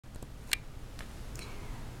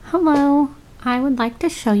Hello, I would like to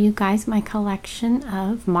show you guys my collection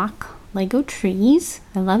of mock Lego trees.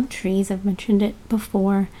 I love trees, I've mentioned it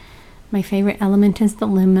before. My favorite element is the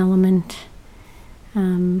limb element.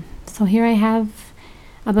 So here I have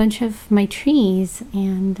a bunch of my trees,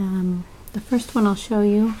 and the first one I'll show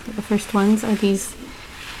you, the first ones are these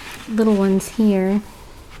little ones here.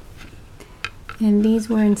 And these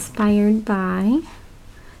were inspired by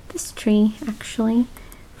this tree, actually,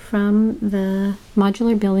 from the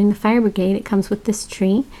modular building, the fire brigade. It comes with this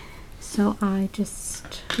tree. So I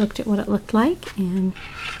just looked at what it looked like and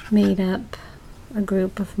made up a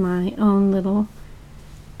group of my own little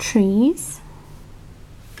trees.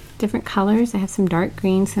 Different colors. I have some dark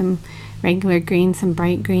green, some regular green, some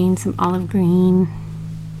bright green, some olive green.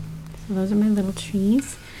 So those are my little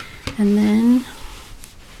trees. And then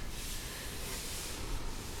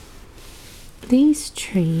these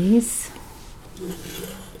trees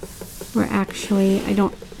were actually, I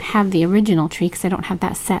don't have the original tree because I don't have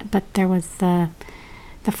that set, but there was the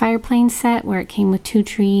fire plane set where it came with two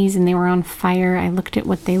trees and they were on fire. I looked at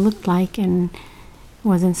what they looked like and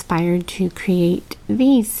was inspired to create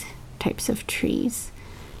these types of trees.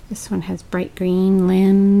 This one has bright green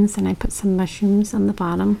limbs and I put some mushrooms on the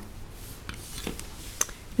bottom.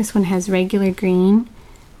 This one has regular green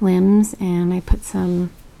limbs and I put some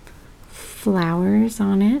flowers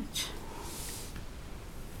on it.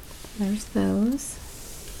 There's those.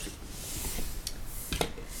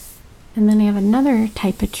 And then I have another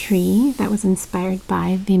type of tree that was inspired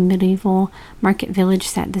by the medieval Market Village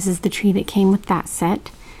set. This is the tree that came with that set.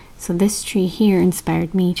 So this tree here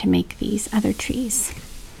inspired me to make these other trees.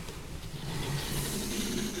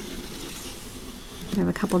 I have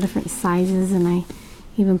a couple different sizes and I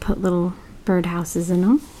even put little birdhouses in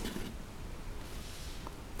them.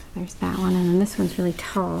 So there's that one, and then this one's really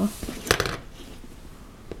tall.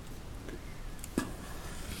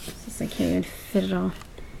 I can't even fit it all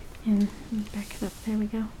in. Back it up. There we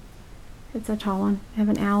go. It's a tall one. I have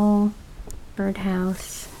an owl,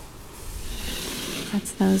 birdhouse.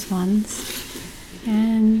 That's those ones.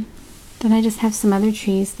 And then I just have some other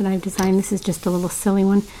trees that I've designed. This is just a little silly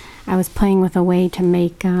one. I was playing with a way to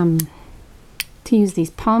make, to use these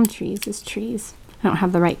palm trees as trees. I don't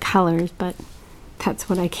have the right colors, but that's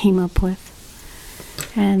what I came up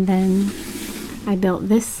with. And then I built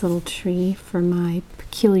this little tree for my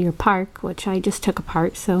peculiar park, which I just took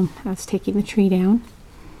apart, so I was taking the tree down.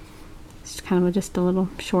 It's kind of just a little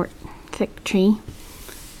short, thick tree.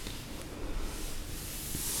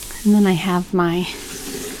 And then I have my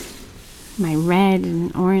red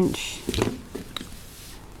and orange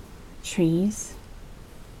trees.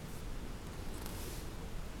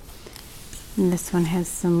 And this one has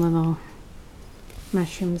some little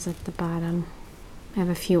mushrooms at the bottom. I have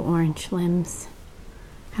a few orange limbs.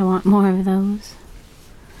 I want more of those.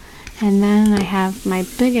 And then I have my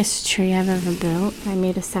biggest tree I've ever built. I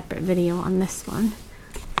made a separate video on this one.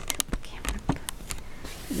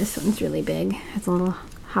 This one's really big. It has a little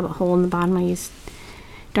hobbit hole in the bottom. I used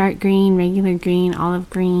dark green, regular green, olive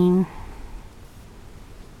green.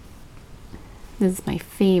 This is my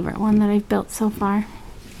favorite one that I've built so far.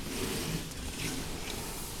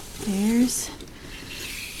 There's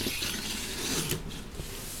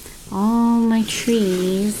all my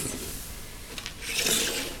trees.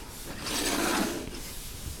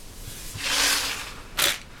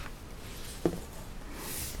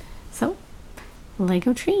 So,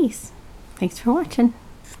 Lego trees. Thanks for watching.